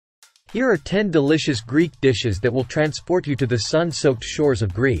Here are 10 delicious Greek dishes that will transport you to the sun-soaked shores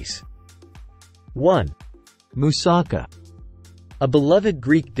of Greece. 1. Moussaka. A beloved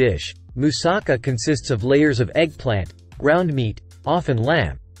Greek dish, moussaka consists of layers of eggplant, ground meat, often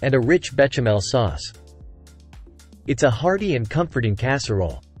lamb, and a rich bechamel sauce. It's a hearty and comforting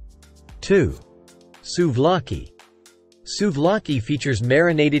casserole. 2. Souvlaki. Souvlaki features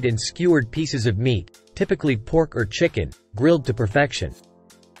marinated and skewered pieces of meat, typically pork or chicken, grilled to perfection.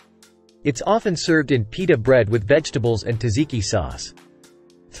 It's often served in pita bread with vegetables and tzatziki sauce.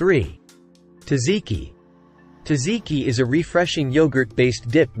 3. Tzatziki. Tzatziki is a refreshing yogurt-based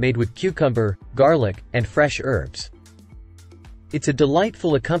dip made with cucumber, garlic, and fresh herbs. It's a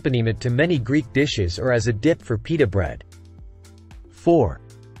delightful accompaniment to many Greek dishes or as a dip for pita bread. 4.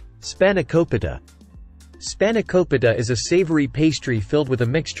 Spanakopita. Spanakopita is a savory pastry filled with a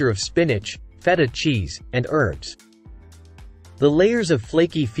mixture of spinach, feta cheese, and herbs. The layers of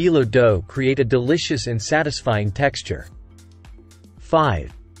flaky phyllo dough create a delicious and satisfying texture.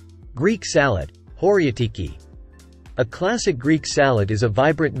 5. Greek salad, horiatiki. A classic Greek salad is a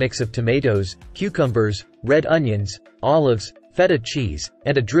vibrant mix of tomatoes, cucumbers, red onions, olives, feta cheese,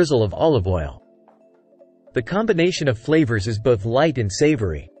 and a drizzle of olive oil. The combination of flavors is both light and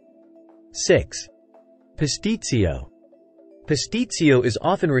savory. 6. Pastitsio. Pastitsio is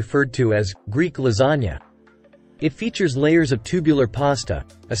often referred to as Greek lasagna. It features layers of tubular pasta,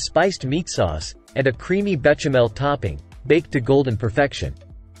 a spiced meat sauce, and a creamy bechamel topping, baked to golden perfection.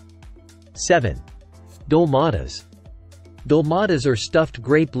 7. Dolmadas. Dolmadas are stuffed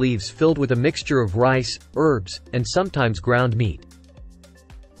grape leaves filled with a mixture of rice, herbs, and sometimes ground meat.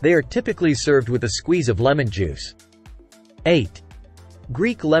 They are typically served with a squeeze of lemon juice. 8.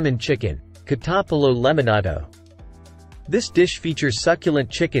 Greek lemon chicken, katapilo lemonado. This dish features succulent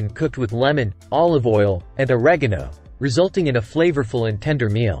chicken cooked with lemon, olive oil, and oregano, resulting in a flavorful and tender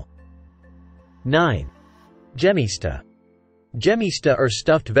meal. 9. Gemista. Gemista are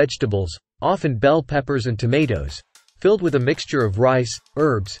stuffed vegetables, often bell peppers and tomatoes, filled with a mixture of rice,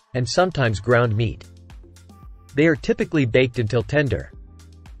 herbs, and sometimes ground meat. They are typically baked until tender.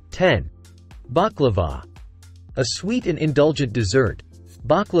 10. Baklava. A sweet and indulgent dessert,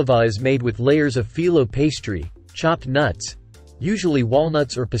 baklava is made with layers of phyllo pastry, chopped nuts, usually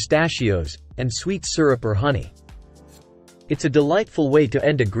walnuts or pistachios, and sweet syrup or honey. It's a delightful way to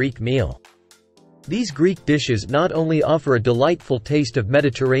end a Greek meal. These Greek dishes not only offer a delightful taste of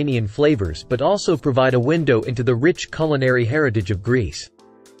Mediterranean flavors but also provide a window into the rich culinary heritage of Greece.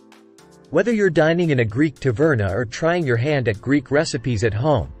 Whether you're dining in a Greek taverna or trying your hand at Greek recipes at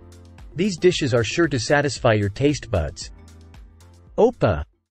home, these dishes are sure to satisfy your taste buds. Opa!